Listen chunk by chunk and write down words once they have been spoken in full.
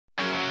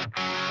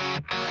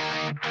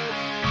Gotta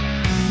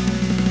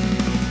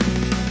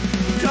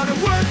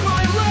work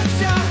my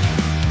legs out,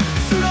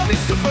 soon I'll be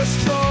super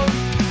strong.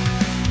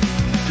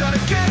 Gotta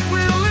get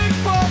really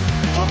far,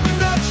 hoping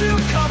that you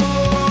come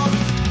along.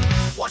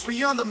 Watch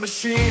me on the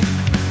machine,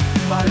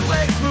 my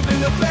legs moving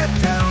the bed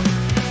down.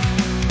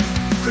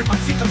 Grit my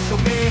teeth, I'm so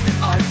mean,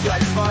 I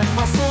flex my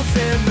muscles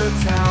in the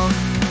town.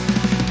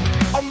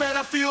 Oh man,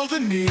 I feel the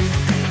need,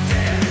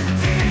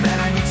 man,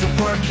 I need to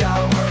work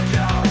out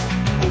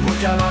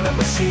on a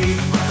machine.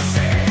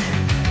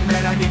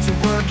 Man, I need to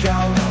work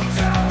out,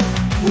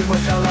 we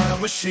work out on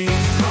a machine.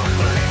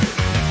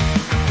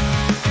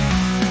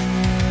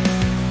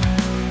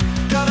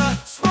 Got a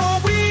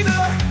small wiener,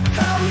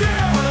 hell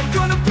yeah, but I'm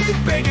gonna be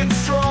big and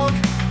strong.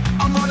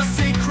 I'm on a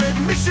secret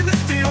mission to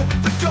steal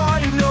the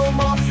guardian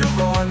off your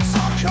lawns.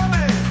 I'm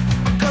coming,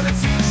 I'm gonna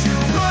teach you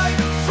right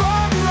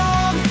from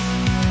wrong.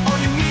 All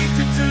you need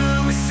to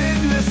do is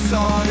sing this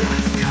song.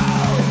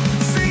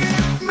 Sing it,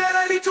 man,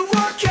 I need to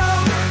work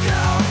out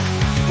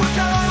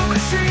on a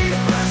machine.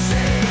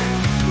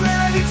 Man,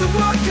 I need to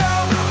work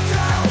out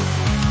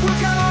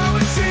on a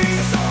machine.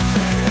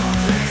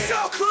 So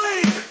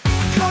clean,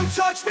 come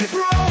touch me,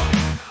 bro.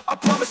 I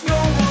promise no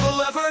one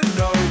will ever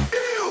know.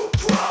 Ew,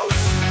 gross.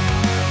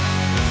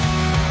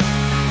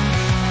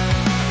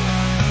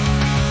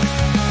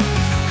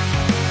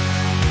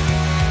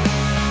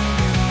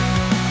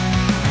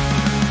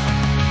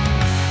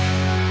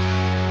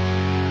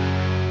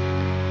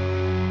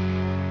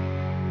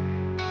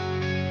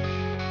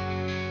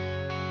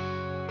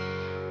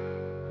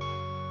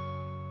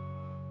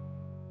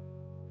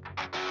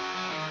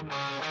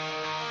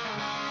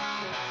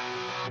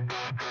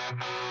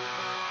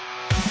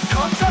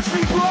 Come touch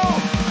me, bro.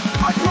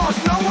 I promise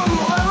no one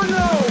will ever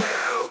know.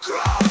 Ew,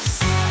 gross.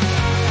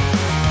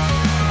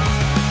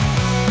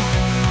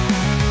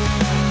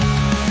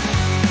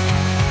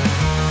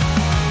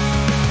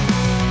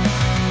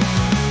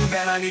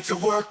 Man, I need to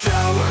work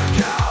out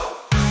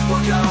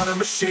on a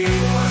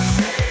machine.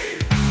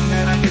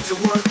 Man, I need to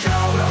work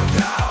out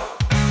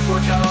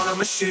on a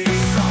machine.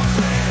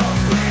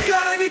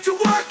 God, I need to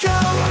work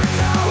out on a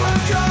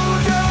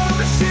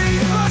machine.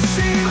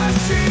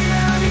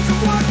 Man, I need to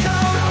work out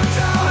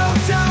on a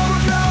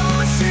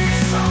machine.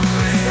 So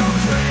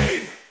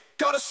clean.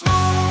 Got a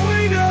small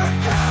wiener,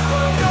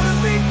 but I'm gonna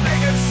be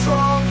big and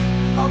strong.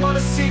 I'm on a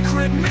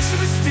secret mission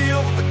to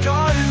steal the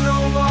garden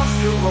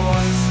off your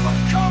lawns. I'm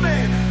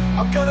coming,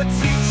 I'm gonna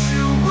teach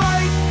you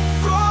right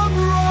from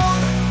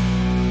wrong.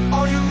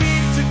 All you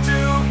need to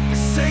do is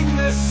sing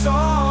this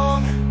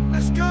song.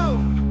 Let's go.